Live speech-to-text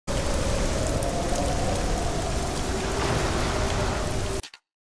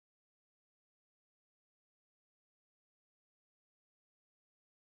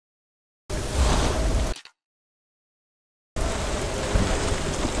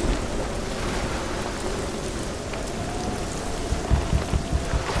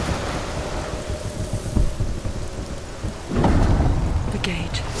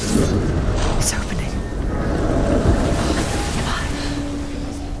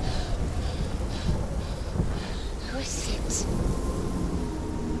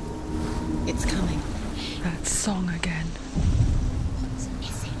song again.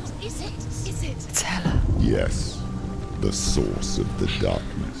 Is it? It's Hela. Yes, the source of the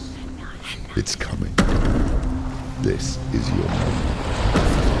darkness. It's coming. This is your moment.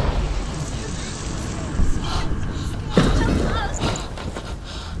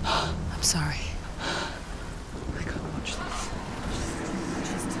 I'm sorry. I can't watch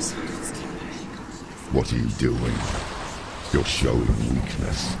this. What are you doing? You're showing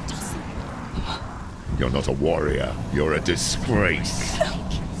weakness. You're not a warrior. You're a disgrace.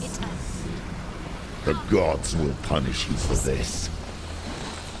 The gods will punish you for this.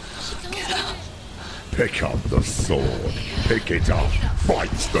 Get up. Pick up the sword. Pick it up. Fight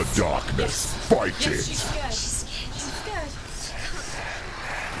the darkness. Fight it. She's scared.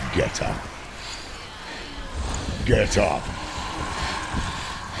 Get up. Get up.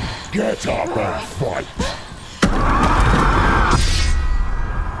 Get up and fight.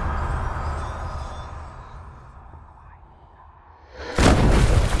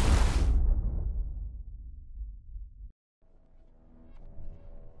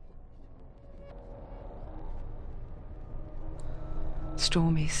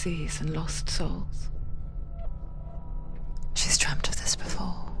 Stormy seas and lost souls. She's dreamt of this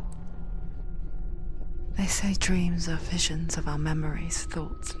before. They say dreams are visions of our memories,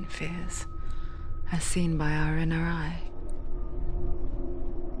 thoughts and fears, as seen by our inner eye.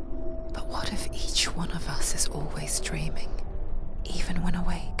 But what if each one of us is always dreaming, even when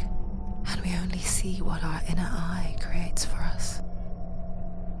awake, and we only see what our inner eye creates for us?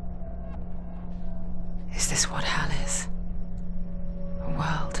 Is this what hell is? A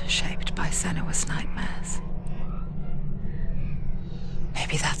world shaped by Senua's nightmares.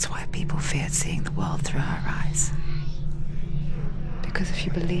 Maybe that's why people feared seeing the world through her eyes. Because if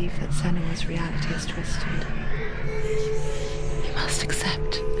you believe that Senua's reality is twisted, you must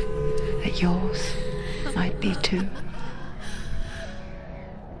accept that yours might be too.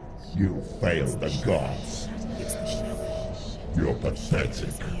 You failed the gods. You're pathetic.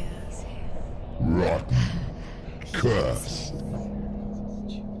 Rotten. Cursed.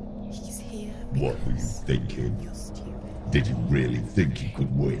 What were you thinking? Did you really think you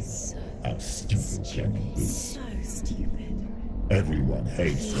could win? How stupid can you be? So stupid. Everyone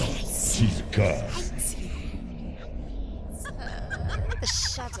hates her. She's cursed. The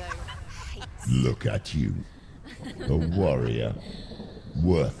shadow hates. Look at you. A warrior.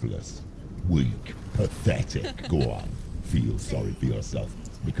 Worthless. Weak. Pathetic. Go on. Feel sorry for yourself,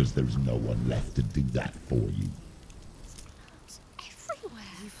 because there's no one left to do that for you. Everywhere.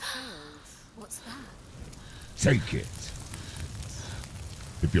 You failed. What's that? Take it.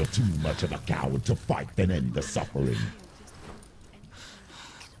 If you're too much of a coward to fight, then end the suffering.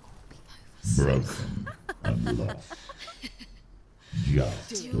 Broken and lost.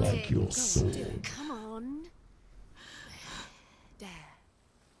 Just like your sword. Come on. Dare.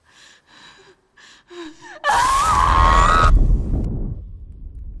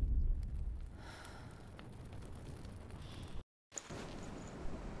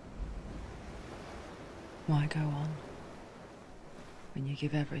 Why go on when you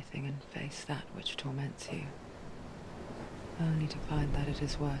give everything and face that which torments you, only to find that it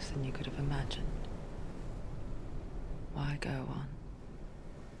is worse than you could have imagined? Why go on?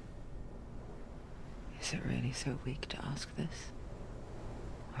 Is it really so weak to ask this?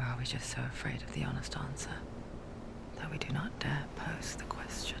 Or are we just so afraid of the honest answer that we do not dare pose the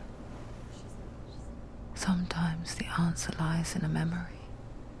question? Sometimes the answer lies in a memory,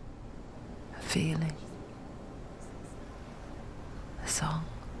 a feeling, a song.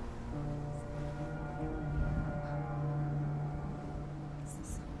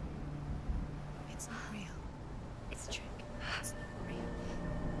 It's not real. It's a trick. It's not real.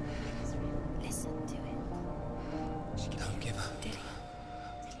 It is real. Listen to it. Don't give up. Dillian.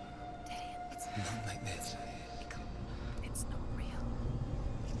 It's Not like this. It's not real.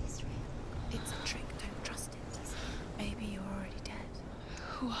 It is real. It's a trick. Don't trust it. Maybe you're already dead.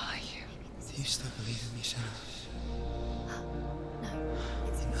 Who are you? Do you still believe in me, Senua? No,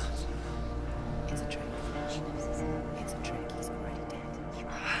 it's not. It's a trick. She knows it's him. It's a trick. He's already dead. He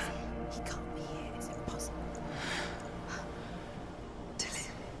can't be here. It's impossible.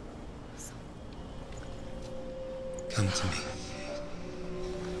 Dillian. Come to me.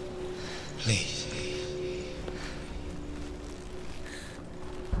 Please.